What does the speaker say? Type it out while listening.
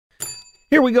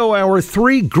Here we go, hour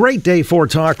 3. Great day for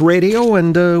talk radio,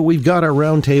 and we've got our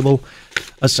round table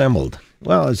assembled.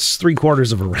 Well, it's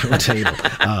 3/4 of a round table.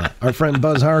 Our friend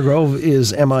Buzz Hargrove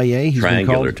is MIA. He's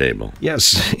triangular table.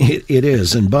 Yes, it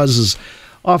is. And Buzz is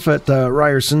off at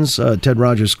Ryerson's Ted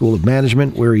Rogers School of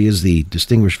Management, where he is the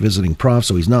distinguished visiting prof,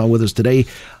 so he's not with us today.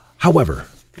 However,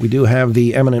 we do have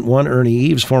the eminent one, Ernie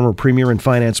Eves, former Premier and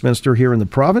Finance Minister here in the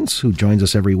province, who joins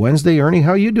us every Wednesday. Ernie,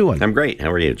 how are you doing? I'm great.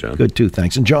 How are you, John? Good, too,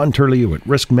 thanks. And John Turley-Ewart,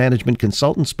 risk management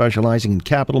consultant specializing in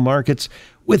capital markets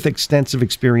with extensive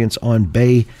experience on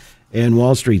Bay and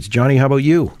Wall Street. Johnny, how about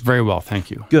you? Very well,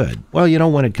 thank you. Good. Well,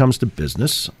 when it comes to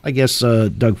business, I guess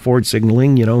Doug Ford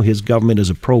signaling, his government is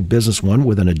a pro-business one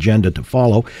with an agenda to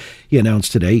follow. He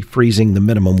announced today freezing the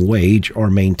minimum wage or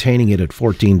maintaining it at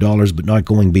 $14, but not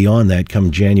going beyond that come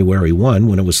January 1,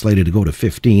 when it was slated to go to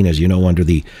 $15, as you know, under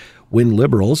the Win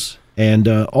Liberals, and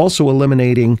also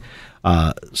eliminating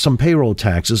some payroll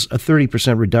taxes, a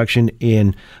 30% reduction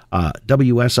in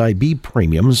WSIB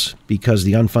premiums because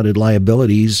the unfunded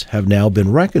liabilities have now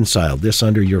been reconciled. This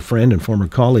under your friend and former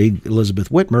colleague, Elizabeth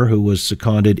Whitmer, who was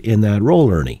seconded in that role,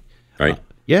 Ernie. Right.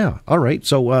 Yeah. All right.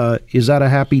 So is that a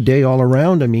happy day all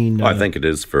around? I mean, I think it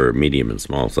is for medium and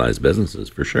small sized businesses,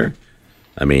 for sure.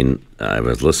 I mean, I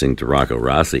was listening to Rocco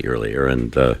Rossi earlier,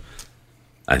 and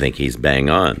I think he's bang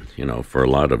on. For a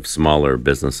lot of smaller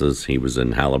businesses, he was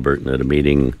in Halliburton at a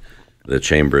meeting, the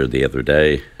chamber the other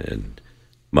day, and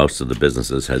most of the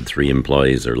businesses had 3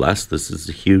 employees or less. This is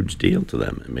a huge deal to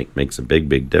them. It makes a big,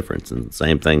 big difference. And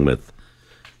same thing with,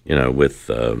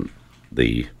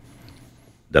 the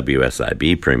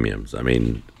WSIB premiums. I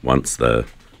mean, once the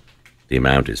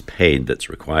amount is paid that's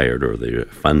required or the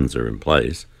funds are in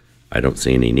place, I don't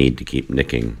see any need to keep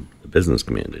nicking the business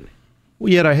community.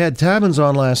 Well, yet I had Tabbins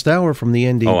on last hour from the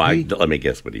NDP. Let me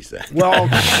guess what he said. Well,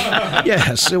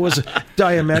 yes, it was a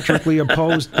diametrically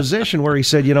opposed position where he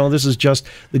said, this is just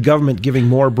the government giving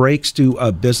more breaks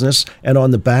to business and on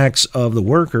the backs of the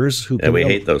workers who. And we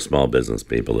hate those small business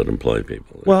people that employ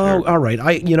people. Well, all right.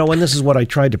 And this is what I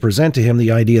tried to present to him,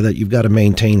 the idea that you've got to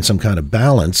maintain some kind of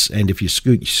balance. And if you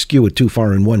skew it too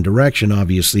far in one direction,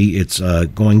 obviously it's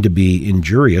going to be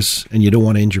injurious, and you don't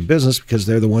want to injure business because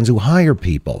they're the ones who hire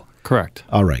people. Correct.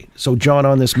 All right. So, John,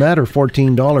 on this matter,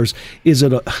 $14, is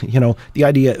it, the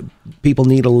idea people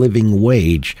need a living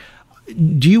wage.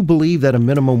 Do you believe that a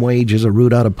minimum wage is a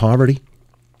route out of poverty?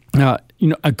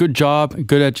 A good job,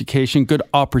 good education, good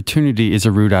opportunity is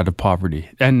a route out of poverty.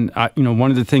 And, one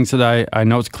of the things that I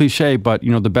know it's cliche, but,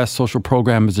 the best social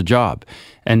program is a job.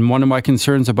 And one of my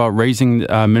concerns about raising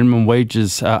minimum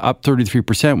wages up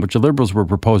 33%, which the Liberals were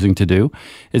proposing to do,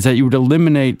 is that you would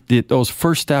eliminate those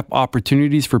first step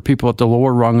opportunities for people at the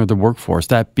lower rung of the workforce,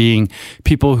 that being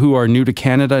people who are new to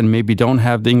Canada and maybe don't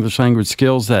have the English language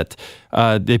skills that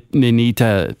they need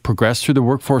to progress through the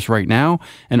workforce right now,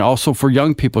 and also for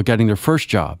young people getting their first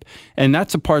job. And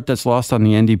that's a part that's lost on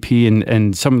the NDP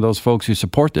and some of those folks who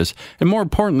support this. And more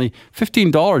importantly,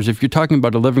 $15, if you're talking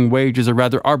about a living wage, is a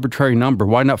rather arbitrary number.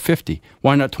 Why not 50?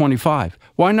 Why not 25?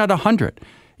 Why not 100?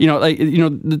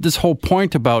 This whole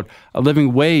point about a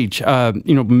living wage,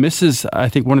 misses, I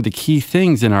think, one of the key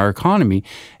things in our economy,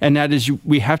 and that is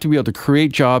we have to be able to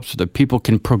create jobs so that people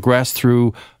can progress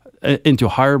through into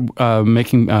higher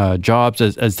making jobs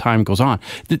as time goes on.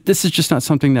 This is just not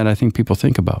something that I think people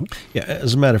think about. Yeah,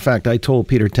 as a matter of fact, I told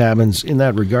Peter Tabbins in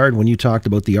that regard when you talked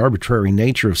about the arbitrary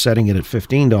nature of setting it at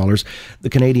 $15, the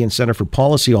Canadian Centre for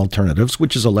Policy Alternatives,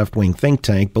 which is a left-wing think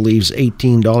tank, believes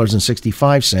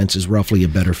 $18.65 is roughly a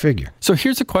better figure. So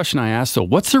here's a question I asked, though.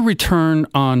 What's the return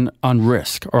on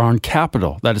risk or on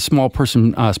capital that a small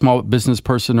business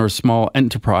person or a small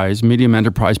enterprise, medium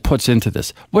enterprise puts into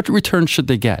this? What return should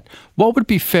they get? What would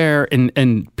be fair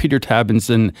in Peter Tabbins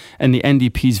and the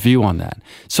NDP's view on that?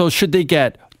 So should they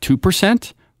get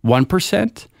 2%,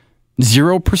 1%,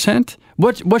 0%?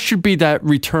 What should be that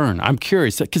return? I'm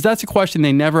curious, because that's a question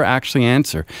they never actually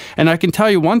answer. And I can tell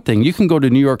you one thing. You can go to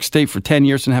New York State for 10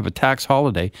 years and have a tax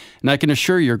holiday, and I can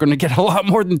assure you're going to get a lot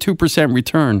more than 2%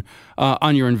 return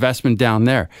on your investment down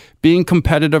there. Being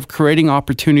competitive, creating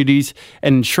opportunities,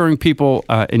 and ensuring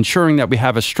that we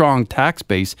have a strong tax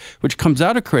base, which comes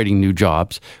out of creating new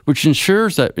jobs, which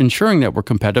ensuring that we're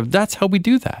competitive. That's how we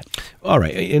do that. All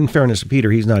right. In fairness to Peter,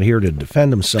 he's not here to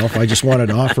defend himself. I just wanted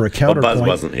to offer a counterpoint. Buzz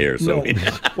wasn't here, so no.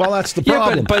 Well, that's the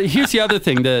problem. Yeah, but here's the other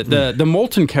thing. The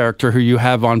Moulton character who you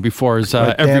have on before is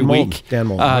every week. Dan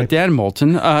Moulton. Right? Dan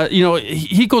Moulton.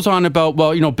 He goes on about,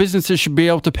 businesses should be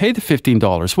able to pay the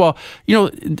 $15. Well,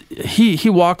 he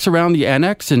walks around the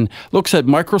annex and looks at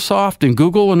Microsoft and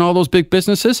Google and all those big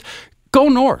businesses. Go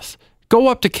north. Go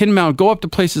up to Kinmount, go up to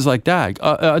places like that,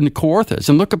 in the Kawarthas,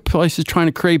 and look at places trying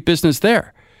to create business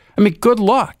there. I mean, good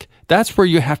luck. That's where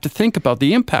you have to think about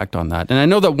the impact on that. And I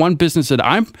know that one business that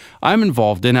I'm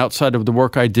involved in outside of the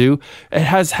work I do, it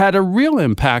has had a real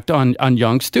impact on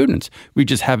young students. We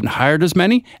just haven't hired as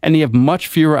many, and you have much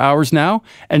fewer hours now,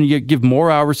 and you give more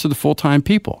hours to the full-time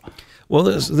people. Well,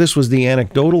 this was the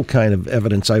anecdotal kind of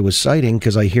evidence I was citing,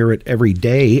 because I hear it every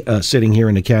day sitting here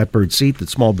in the catbird seat that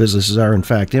small businesses are in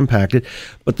fact impacted.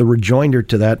 But the rejoinder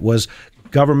to that was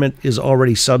government is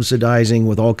already subsidizing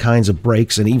with all kinds of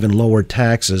breaks and even lower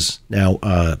taxes. Now,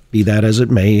 be that as it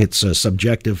may, it's a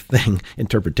subjective thing,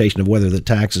 interpretation of whether the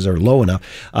taxes are low enough.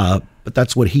 But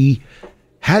that's what he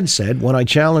had said when I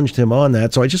challenged him on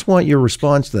that. So I just want your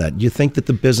response to that. Do you think that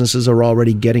the businesses are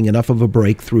already getting enough of a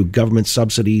break through government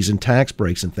subsidies and tax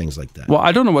breaks and things like that? Well,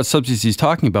 I don't know what subsidies he's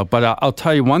talking about, but I'll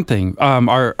tell you one thing.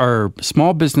 Our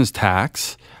small business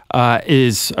tax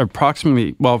is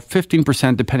approximately,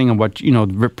 15%, depending on what,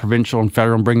 provincial and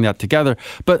federal, and bring that together.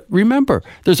 But remember,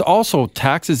 there's also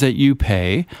taxes that you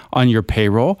pay on your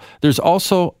payroll. There's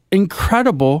also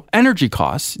incredible energy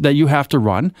costs that you have to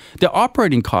run. The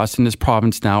operating costs in this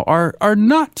province now are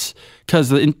nuts because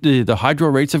the hydro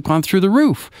rates have gone through the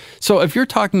roof. So if you're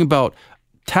talking about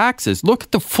taxes, look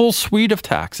at the full suite of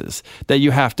taxes that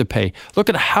you have to pay. Look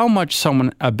at how much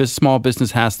a small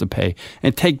business has to pay,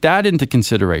 and take that into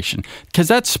consideration. Because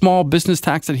that small business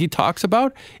tax that he talks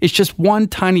about is just one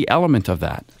tiny element of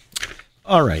that.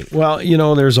 All right. Well,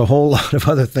 there's a whole lot of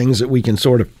other things that we can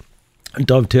sort of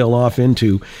dovetail off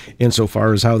into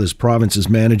insofar as how this province is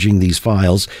managing these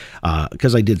files,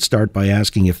 because I did start by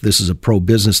asking if this is a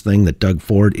pro-business thing that Doug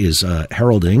Ford is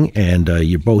heralding, and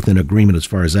you're both in agreement as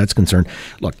far as that's concerned.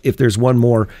 Look, if there's one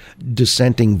more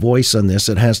dissenting voice on this,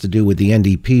 it has to do with the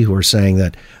NDP, who are saying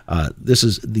that this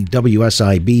is the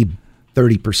WSIB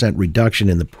 30% reduction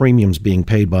in the premiums being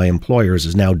paid by employers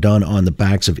is now done on the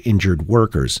backs of injured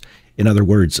workers. In other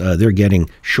words, they're getting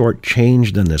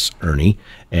shortchanged in this, Ernie.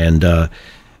 And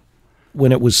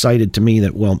when it was cited to me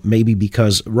that, maybe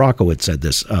because Rocco had said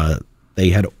this, they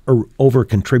had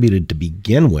over-contributed to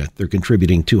begin with. They're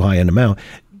contributing too high an amount.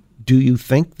 Do you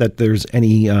think that there's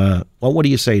any, what do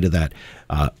you say to that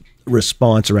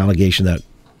response or allegation that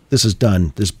this is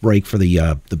done, this break for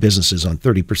the businesses on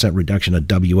 30% reduction of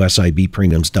WSIB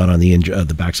premiums done on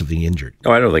the backs of the injured?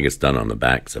 No, I don't think it's done on the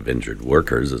backs of injured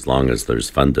workers, as long as there's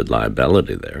funded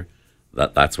liability there.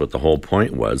 That's what the whole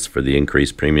point was for the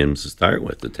increased premiums to start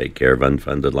with, to take care of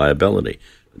unfunded liability.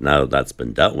 Now that that's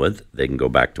been dealt with, they can go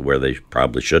back to where they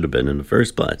probably should have been in the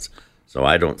first place. So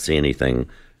I don't see anything.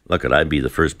 Look, I'd be the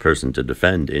first person to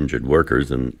defend injured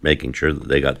workers and making sure that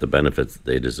they got the benefits that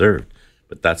they deserved.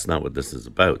 But that's not what this is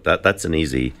about. That's an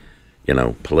easy,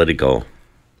 political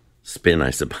spin, I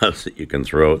suppose, that you can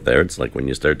throw out there. It's like when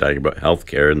you start talking about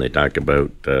healthcare and they talk about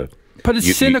but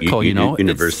it's cynical,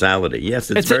 universality.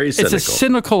 Yes, it's very cynical. It's a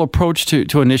cynical approach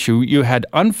to an issue. You had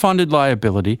unfunded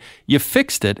liability, you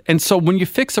fixed it, and so when you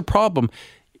fix a problem,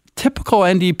 typical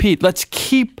NDP, let's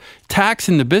keep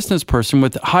taxing the business person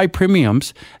with high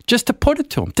premiums just to put it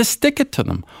to them, to stick it to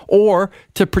them, or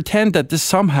to pretend that this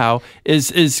somehow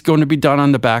is going to be done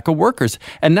on the back of workers.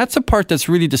 And that's a part that's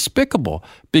really despicable,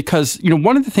 because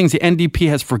one of the things the NDP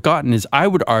has forgotten is, I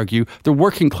would argue, the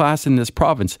working class in this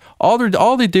province.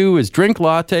 All they do is drink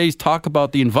lattes, talk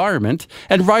about the environment,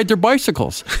 and ride their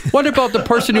bicycles. What about the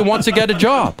person who wants to get a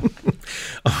job?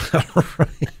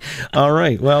 All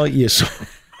right. Well, you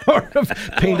sort of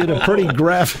painted a pretty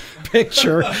graphic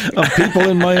picture of people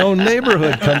in my own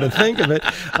neighborhood, come to think of it.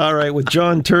 All right, with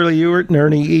John Turley-Ewart and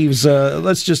Ernie Eves,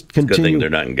 let's just continue. Good thing they're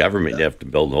not in government. You have to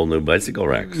build whole new bicycle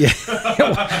racks. Yeah,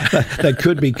 that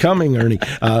could be coming, Ernie.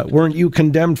 Weren't you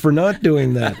condemned for not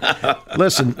doing that?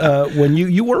 Listen, when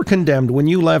you were condemned, when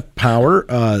you left power,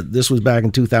 this was back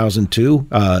in 2002,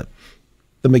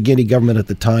 the McGuinty government at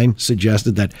the time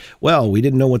suggested that, we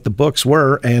didn't know what the books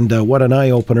were, and what an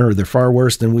eye-opener. They're far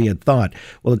worse than we had thought.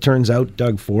 Well, it turns out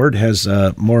Doug Ford has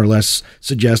more or less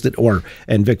suggested,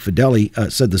 and Vic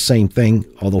Fideli said the same thing,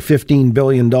 although $15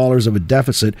 billion of a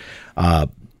deficit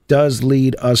does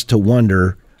lead us to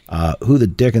wonder who the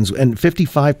dickens, and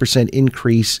 55%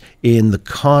 increase in the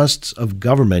costs of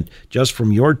government just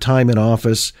from your time in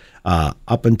office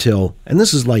up until, and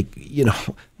this is like,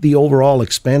 the overall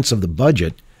expense of the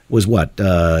budget was what?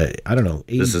 I don't know.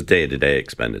 80, this is day-to-day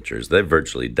expenditures. They've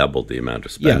virtually doubled the amount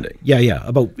of spending. Yeah.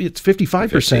 It's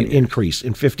 55% increase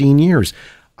in 15 years.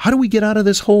 How do we get out of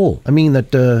this hole? I mean,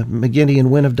 that McGuinty and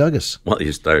Wynne have dug us. Well,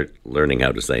 you start learning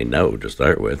how to say no to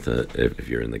start with if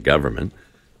you're in the government.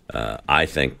 I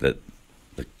think that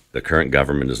the current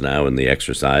government is now in the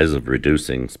exercise of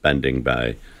reducing spending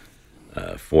by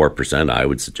 4%. I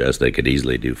would suggest they could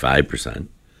easily do 5%.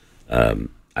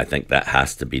 I think that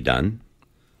has to be done.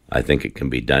 I think it can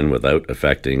be done without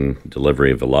affecting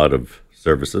delivery of a lot of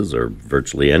services or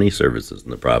virtually any services in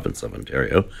the province of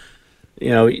Ontario. You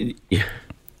know,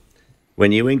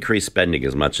 when you increase spending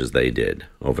as much as they did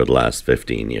over the last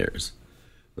 15 years,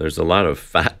 there's a lot of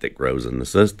fat that grows in the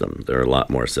system. There are a lot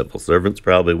more civil servants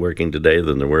probably working today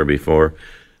than there were before.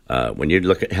 When you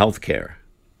look at healthcare,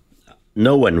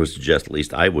 no one would suggest, at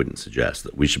least I wouldn't suggest,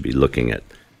 that we should be looking at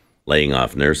laying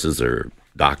off nurses or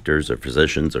doctors or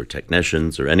physicians or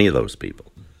technicians or any of those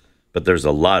people. But there's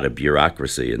a lot of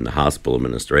bureaucracy in the hospital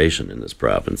administration in this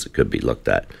province that could be looked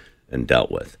at and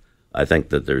dealt with. I think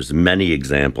that there's many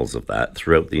examples of that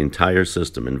throughout the entire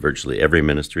system in virtually every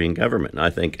ministry in government. And I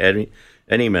think any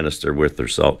minister worth their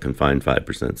salt can find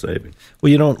 5% savings. Well,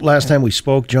 you know, last time we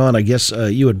spoke, John, I guess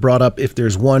you had brought up if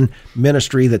there's one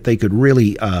ministry that they could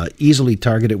really easily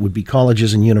target, it would be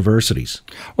colleges and universities.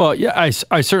 Well, yeah,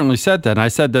 I certainly said that. And I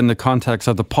said that in the context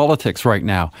of the politics right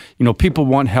now. You know, people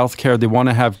want health care. They want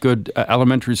to have good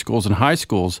elementary schools and high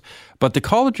schools. But the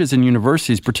colleges and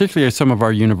universities, particularly some of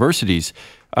our universities,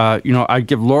 I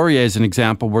give Laurier as an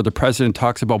example where the president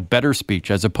talks about better speech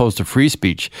as opposed to free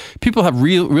speech. People have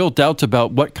real doubts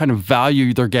about what kind of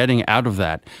value they're getting out of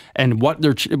that and what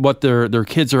their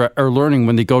kids are learning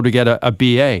when they go to get a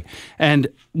BA. And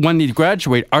when they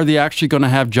graduate, are they actually going to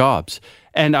have jobs?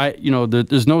 And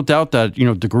there's no doubt that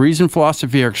degrees in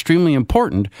philosophy are extremely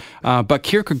important, but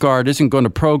Kierkegaard isn't going to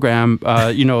program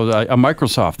a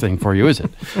Microsoft thing for you, is it?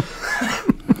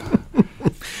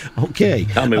 Okay.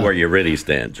 Tell me where you really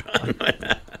stand, John.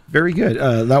 Very good.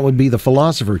 That would be the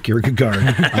philosopher Kierkegaard.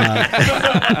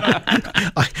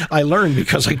 I learned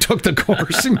because I took the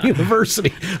course in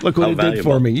university. Look what it did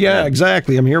for me. Yeah,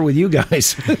 exactly. I'm here with you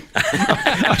guys.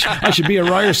 I should be a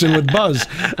Ryerson with Buzz.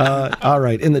 All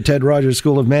right, in the Ted Rogers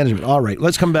School of Management. All right,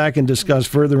 let's come back and discuss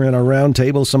further in our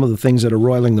roundtable some of the things that are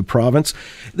roiling the province.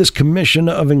 This commission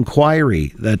of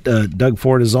inquiry that Doug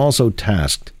Ford is also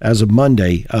tasked as of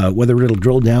Monday, whether it'll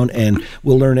drill down and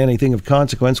we'll learn anything of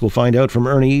consequence. We'll find out from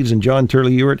Ernie Eves and John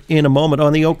Turley-Ewart in a moment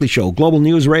on The Oakley Show. Global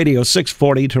News Radio,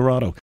 640 Toronto.